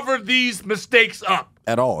cover these mistakes up.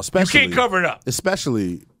 At all. Especially, you can't cover it up.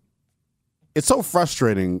 Especially, it's so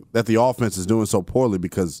frustrating that the offense is doing so poorly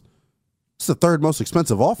because it's the 3rd most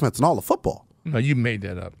expensive offense in all of football. No, you made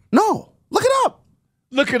that up. No. Look it up.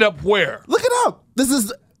 Look it up where? Look it up. This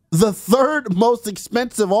is the 3rd most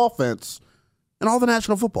expensive offense in all the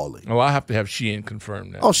National Football League. Oh, I'll have to have Sheehan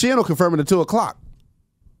confirm that. Oh, Sheehan will confirm it at 2 o'clock.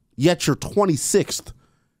 Yet you're 26th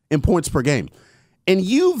in points per game. And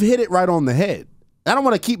you've hit it right on the head. I don't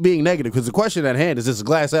want to keep being negative because the question at hand is this a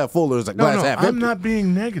glass half full or is it glass half empty? I'm not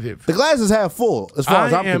being negative. The glass is half full as far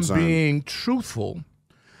as I'm concerned. I am being truthful.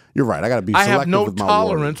 You're right. I got to be selective with my words. I have no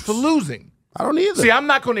tolerance for losing. I don't either. See, I'm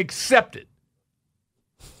not going to accept it.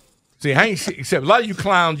 See, I ain't accept. A lot of you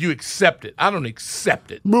clowns, you accept it. I don't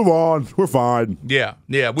accept it. Move on. We're fine. Yeah,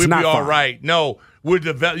 we'll be all right. No,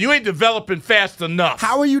 you ain't developing fast enough.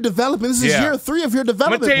 How are you developing? This is year 3 of your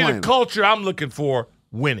development plan. I'm going to tell you the culture I'm looking for,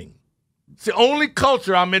 winning. It's the only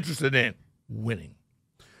culture I'm interested in, winning.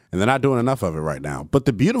 And they're not doing enough of it right now. But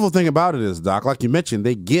the beautiful thing about it is, Doc, like you mentioned,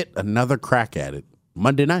 they get another crack at it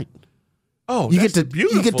Monday night. Oh, you get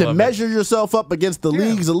to measure yourself up against the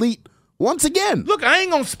league's elite once again. Look, I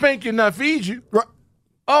ain't going to spank you and not feed you. Right.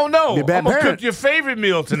 Oh, no. I'm going to cook your favorite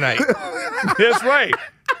meal tonight. That's right.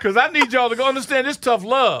 Because I need y'all to go understand this tough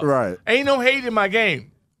love. Right. Ain't no hate in my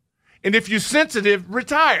game. And if you're sensitive,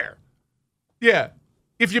 retire. Yeah.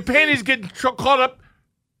 If your panties getting caught up,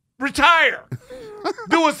 retire.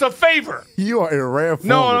 Do us a favor. You are in a rare form.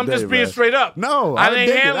 No, I'm just being straight up. No, I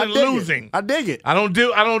ain't handling losing. I dig it. I don't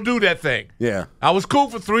do that thing. Yeah. I was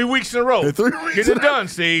cool for 3 weeks in a row. 3 weeks. Get it done,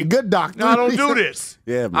 see. Good doctor. No, I don't do this.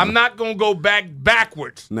 Yeah, man. I'm not going to go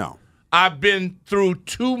backwards. No. I've been through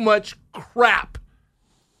too much crap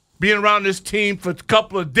being around this team for a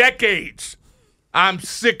couple of decades. I'm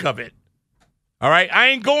sick of it. All right? I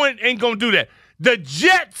ain't going to do that. The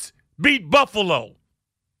Jets beat Buffalo.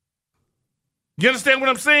 You understand what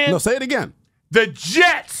I'm saying? No, say it again. The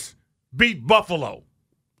Jets beat Buffalo.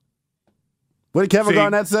 What did Kevin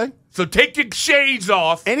Garnett say? So take your shades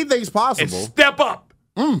off. Anything's possible. And step up.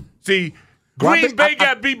 See, Green Bay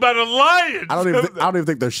got beat by the Lions. I don't even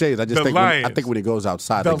think they're shades. I just think when he goes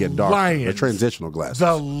outside, they get dark. They're transitional glasses.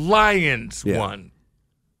 The Lions won.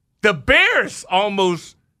 The Bears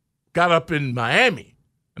almost got up in Miami.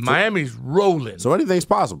 And Miami's rolling. So anything's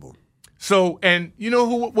possible. So, and you know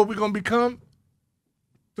what we're going to become?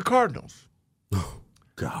 The Cardinals. Oh,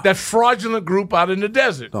 God. That fraudulent group out in the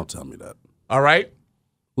desert. Don't tell me that. All right? At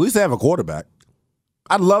least they have a quarterback.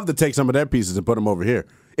 I'd love to take some of their pieces and put them over here.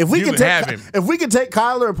 If we could take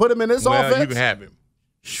Kyler and put him in this offense. You can have him.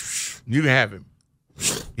 You can have him.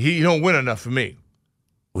 He don't win enough for me.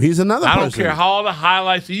 Well, he's another person. I don't care how all the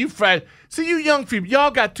highlights. See, you young people,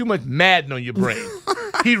 y'all got too much Madden on your brain.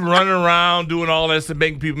 He running around doing all that stuff,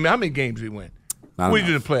 making people. How many games he win? We did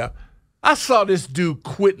in the playoff. I saw this dude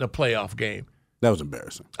quit in a playoff game. That was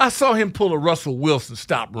embarrassing. I saw him pull a Russell Wilson,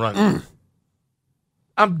 stop running.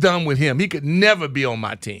 I'm done with him. He could never be on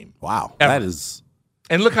my team. Wow. Ever. That is.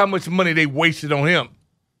 And look how much money they wasted on him.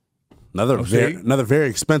 Another very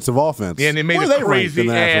expensive offense. Yeah, and they made a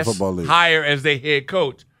crazy-ass hire as their head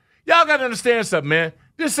coach. Y'all got to understand something, man.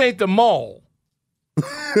 This ain't the mall.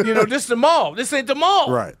 This is the mall. This ain't the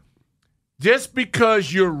mall. Right. Just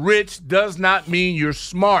because you're rich does not mean you're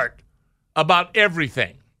smart about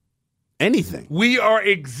everything. Anything. We are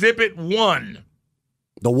exhibit 1.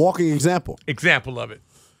 The walking example. Example of it.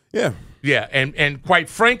 Yeah. Yeah, and quite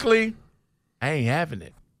frankly, I ain't having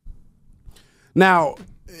it. Now,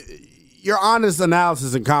 your honest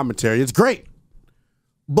analysis and commentary, it's great.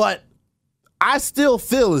 But I still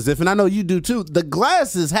feel as if, and I know you do too, the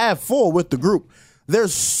glass is half full with the group.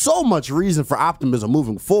 There's so much reason for optimism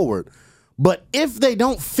moving forward. But if they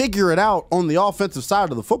don't figure it out on the offensive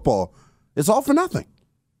side of the football, it's all for nothing.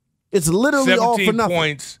 It's literally all for nothing. 17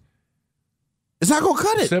 points. It's not going to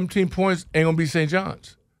cut it. 17 points ain't going to be St.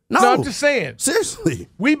 John's. No, I'm just saying. Seriously.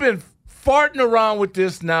 We've been farting around with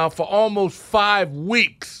this now for almost 5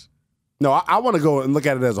 weeks. No, I want to go and look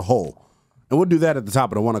at it as a whole. And we'll do that at the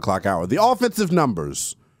top of the 1 o'clock hour. The offensive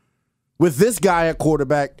numbers with this guy at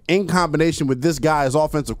quarterback in combination with this guy as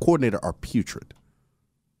offensive coordinator are putrid.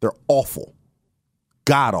 They're awful.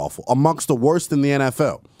 God-awful. Amongst the worst in the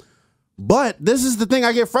NFL. But this is the thing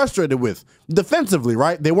I get frustrated with. Defensively,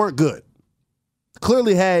 right? They weren't good.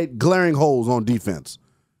 Clearly had glaring holes on defense.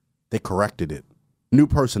 They corrected it. New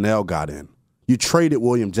personnel got in. You traded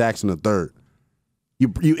William Jackson III.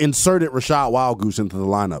 You inserted Rashad Wildgoose into the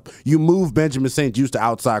lineup. You moved Benjamin St. Juste to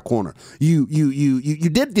outside corner. You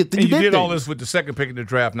did all this with the second pick in the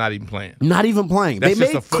draft not even playing. Not even playing. That's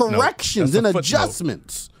they made corrections and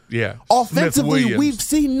adjustments. Yeah. Offensively, we've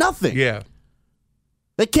seen nothing. Yeah.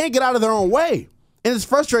 They can't get out of their own way. And it's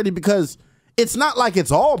frustrating because it's not like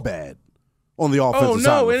it's all bad on the offensive side of the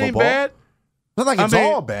football. Oh, no, it ain't bad. It's not like it's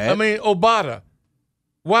all bad. Obata.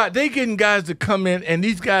 Why? They getting guys to come in, and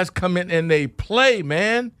these guys come in and they play,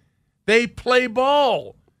 man. They play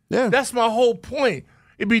ball. Yeah. That's my whole point.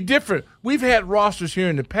 It'd be different. We've had rosters here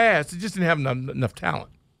in the past that just didn't have enough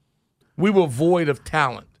talent. We were void of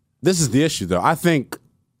talent. This is the issue, though. I think,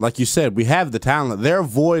 like you said, we have the talent. They're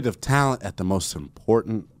void of talent at the most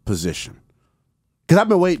important position. Because I've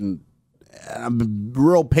been waiting. I've been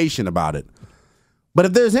real patient about it. But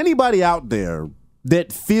if there's anybody out there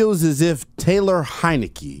that feels as if Taylor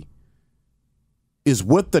Heineke is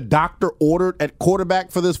what the doctor ordered at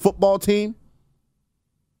quarterback for this football team,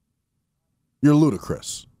 you're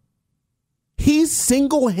ludicrous. He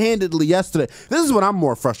single-handedly yesterday, this is what I'm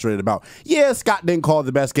more frustrated about. Yeah, Scott didn't call it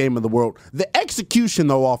the best game in the world. The execution,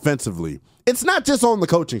 though, offensively, it's not just on the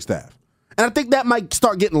coaching staff. And I think that might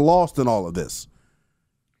start getting lost in all of this.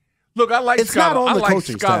 Look, I like it's Scott. Not on I the like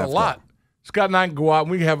coaching Scott staff, a lot. Though. Scott and I can go out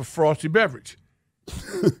and we can have a frosty beverage.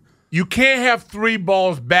 You can't have 3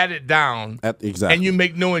 balls batted down exactly. And you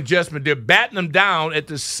make no adjustment. They're batting them down at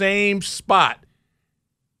the same spot.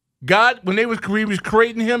 God, when he was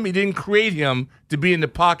creating him, he didn't create him to be in the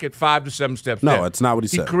pocket 5 to 7 steps No, down. it's not what he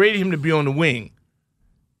said. He created him to be on the wing.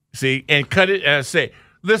 See, and cut it and say,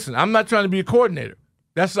 listen, I'm not trying to be a coordinator.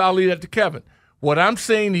 I'll leave that to Kevin. What I'm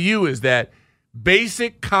saying to you is that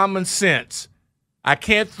basic common sense, I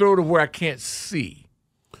can't throw to where I can't see.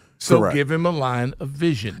 So Correct. Give him a line of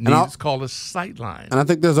vision. It's called a sight line. And I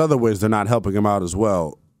think there's other ways they're not helping him out as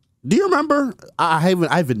well. Do you remember? I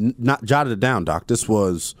haven't not jotted it down, Doc. This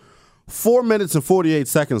was 4 minutes and 48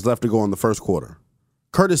 seconds left to go in the first quarter.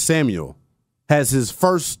 Curtis Samuel has his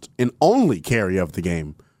first and only carry of the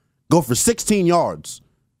game go for 16 yards.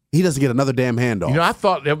 He doesn't get another damn handoff. I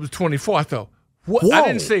thought that was 24. I thought, what? Whoa. I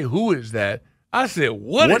didn't say who is that. I said,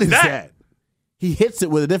 what is that? He hits it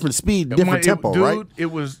with a different speed, different tempo, dude, right? It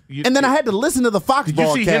was. And then I had to listen to the Fox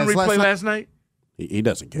broadcast. Did you see Henry play last night? He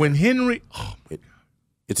doesn't care. When Henry,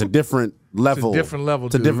 it's a different level. It's a different level.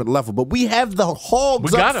 It's a different level. But we have the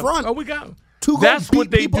hogs up front. Oh, we got them. That's what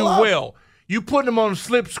they do well. You put them on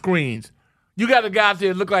slip screens. You got a guy out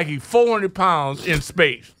there that look like he's 400 pounds in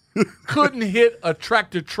space. Couldn't hit a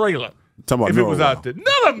tractor trailer if it was out there. None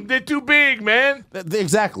of them. They're too big, man.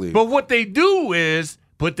 Exactly. But what they do is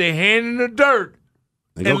put their hand in the dirt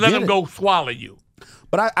and let them go swallow you.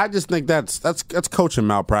 But I just think that's coaching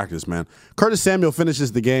malpractice, man. Curtis Samuel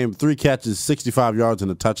finishes the game, 3 catches, 65 yards,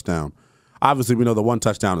 and a touchdown. Obviously, we know the one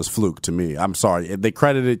touchdown is fluke to me. I'm sorry. They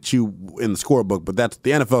credited you in the scorebook, but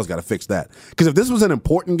the NFL's got to fix that. Because if this was an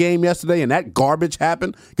important game yesterday and that garbage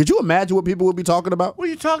happened, could you imagine what people would be talking about? What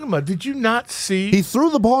are you talking about? Did you not see? He threw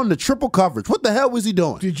the ball into triple coverage. What the hell was he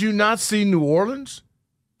doing? Did you not see New Orleans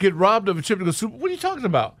get robbed of a chip to go Super? What are you talking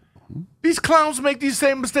about? These clowns make these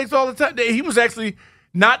same mistakes all the time. He was actually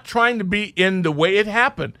not trying to be in the way it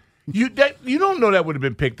happened. You don't know that would have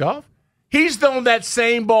been picked off. He's thrown that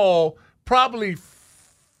same ball probably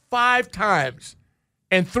 5 times,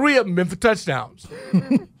 and 3 of them been for touchdowns.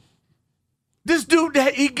 This dude,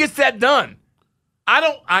 he gets that done.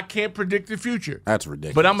 I can't predict the future. That's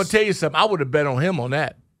ridiculous. But I'm going to tell you something. I would have bet on him on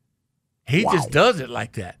that. He just does it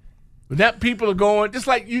like that. But that people are going, just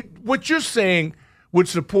like what you're saying would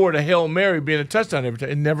support a Hail Mary being a touchdown every time.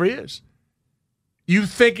 It never is. You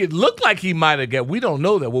think it looked like he might have got. We don't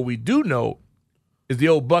know that. What we do know is the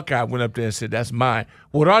old Buckeye went up there and said, that's mine.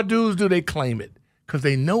 What our dudes do, they claim it because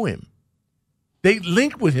they know him. They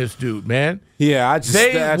link with his dude, man. Yeah,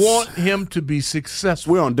 they want him to be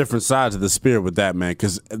successful. We're on different sides of the spear with that, man,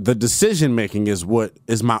 because the decision-making is what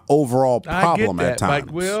is my overall problem at times.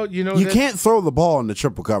 Like, well, you can't throw the ball in the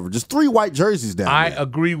triple coverage. Just 3 white jerseys down I there.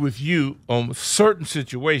 agree with you on certain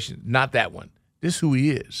situations, not that one. This is who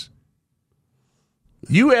he is.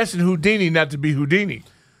 You asking Houdini not to be Houdini.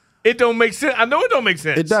 It don't make sense. I know it don't make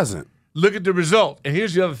sense. It doesn't. Look at the result. And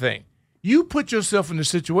here's the other thing. You put yourself in the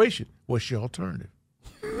situation. What's your alternative?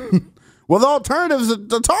 Well, the alternative is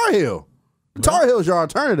the Tar Heel. The Tar Heel is your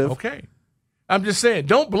alternative. Okay. I'm just saying,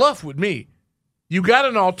 don't bluff with me. You got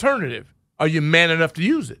an alternative. Are you man enough to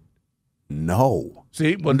use it? No.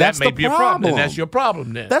 See, well, that may be a problem. Then that's your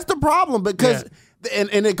problem then. That's the problem because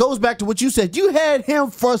and it goes back to what you said. You had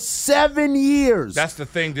him for 7 years. That's the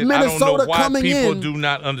thing that Minnesota I don't know why people in, do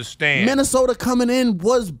not understand. Minnesota coming in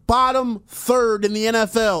was bottom 3rd in the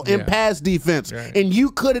NFL in pass defense. Right. And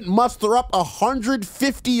you couldn't muster up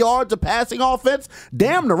 150 yards of passing offense.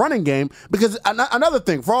 Damn the running game. Because another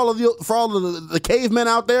thing, for all of the cavemen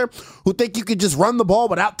out there who think you could just run the ball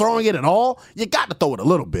without throwing it at all, you got to throw it a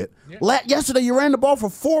little bit. Yeah. Yesterday you ran the ball for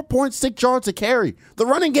 4.6 yards a carry. The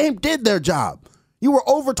running game did their job. You were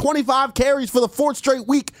over 25 carries for the 4th straight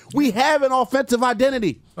week. We have an offensive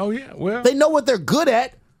identity. Oh, yeah. Well, they know what they're good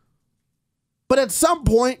at. But at some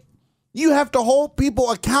point, you have to hold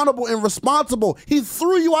people accountable and responsible. He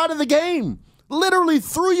threw you out of the game. Literally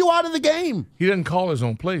threw you out of the game. He didn't call his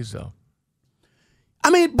own plays, though.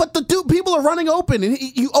 I mean, but people are running open, and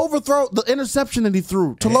you overthrow the interception that he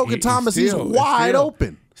threw to Logan Thomas. He's wide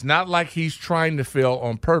open. It's not like he's trying to fail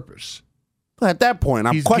on purpose. At that point,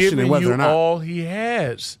 I'm questioning whether or not all he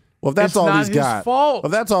has. Well, if that's all he's got, fault.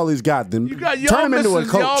 If that's all he's got, then turn him into a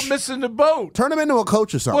coach. Y'all missing the boat. Turn him into a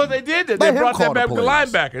coach or something. Well, they did that. They brought that back to the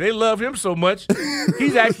linebacker. They love him so much.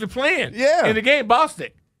 He's actually playing. In the game,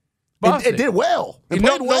 Bostic. It did well. It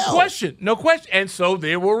played well. No question. And so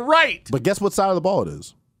they were right. But guess what side of the ball it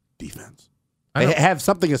is? Defense. They have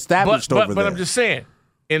something established over there. But I'm just saying,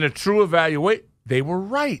 in a true evaluation, they were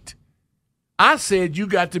right. I said you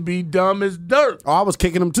got to be dumb as dirt. Oh, I was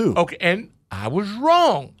kicking him too. Okay, and I was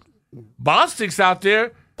wrong. Bostic's out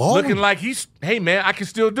there looking like hey, man, I can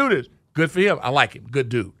still do this. Good for him. I like him. Good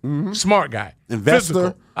dude. Mm-hmm. Smart guy. Investor.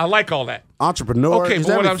 Physical. I like all that. Entrepreneur. Okay,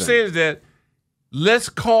 but what I'm saying is that let's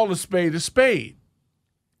call a spade a spade.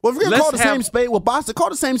 Well, if you're going to call the same spade with Bostic,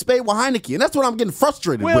 call the same spade with Heineke. And that's what I'm getting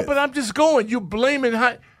frustrated with. Well, but I'm just going. You're blaming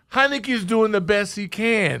Heineke's doing the best he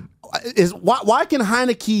can. Why can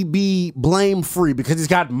Heineke be blame-free? Because he's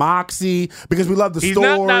got moxie? Because we love the story?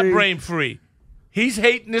 He's not blame-free. He's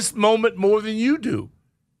hating this moment more than you do.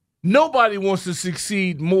 Nobody wants to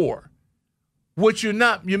succeed more. What you're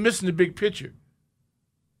missing the big picture.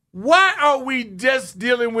 Why are we just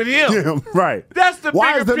dealing with him? Yeah, right. That's the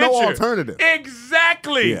Why bigger is there picture. no alternative?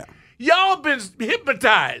 Exactly. Yeah. Y'all been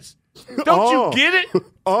hypnotized. Don't you get it?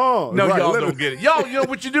 No, right, y'all don't get it. Y'all, you know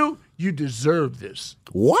what you do? You deserve this.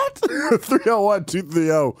 What?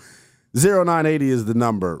 301-230-0980 is the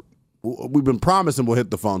number. We've been promising we'll hit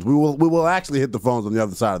the phones. We will actually hit the phones on the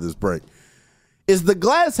other side of this break. Is the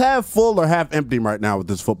glass half full or half empty right now with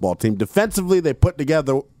this football team? Defensively, they put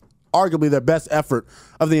together arguably their best effort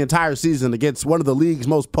of the entire season against one of the league's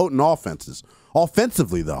most potent offenses.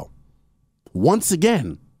 Offensively, though, once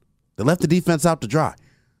again, they left the defense out to dry.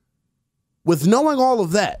 With knowing all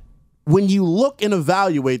of that, when you look and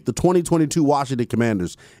evaluate the 2022 Washington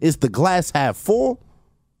Commanders, is the glass half full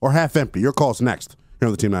or half empty? Your call's next here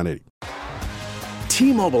on the Team 980.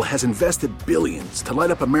 T-Mobile has invested billions to light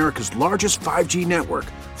up America's largest 5G network,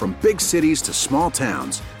 from big cities to small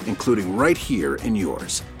towns, including right here in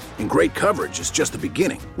yours. And great coverage is just the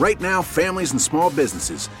beginning. Right now, families and small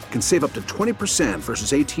businesses can save up to 20%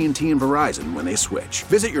 versus AT&T and Verizon when they switch.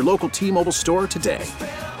 Visit your local T-Mobile store today.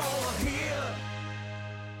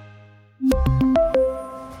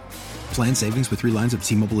 Plan savings with 3 lines of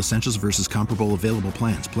T-Mobile Essentials versus comparable available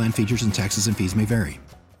plans. Plan features and taxes and fees may vary.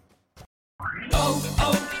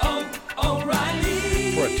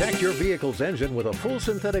 O'Reilly. We're at Protect your vehicle's engine with a full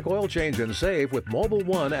synthetic oil change and save with Mobil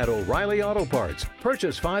 1 at O'Reilly Auto Parts.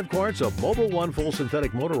 Purchase 5 quarts of Mobil 1 full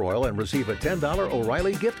synthetic motor oil and receive a $10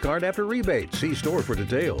 O'Reilly gift card after rebate. See store for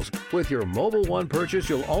details. With your Mobil 1 purchase,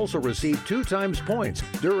 you'll also receive 2 times points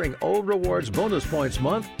during O Rewards Bonus Points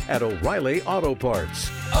Month at O'Reilly Auto Parts.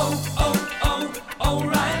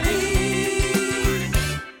 O'Reilly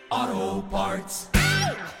Auto Parts.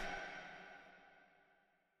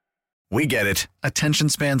 We get it. Attention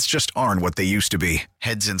spans just aren't what they used to be.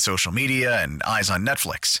 Heads in social media and eyes on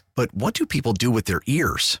Netflix. But what do people do with their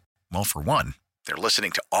ears? Well, for one, they're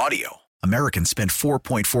listening to audio. Americans spend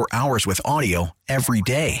 4.4 hours with audio every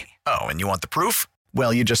day. Oh, and you want the proof?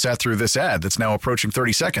 Well, you just sat through this ad that's now approaching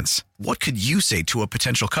 30 seconds. What could you say to a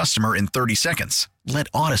potential customer in 30 seconds? Let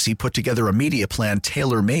Odyssey put together a media plan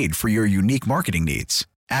tailor-made for your unique marketing needs.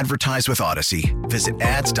 Advertise with Odyssey. Visit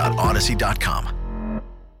ads.odyssey.com.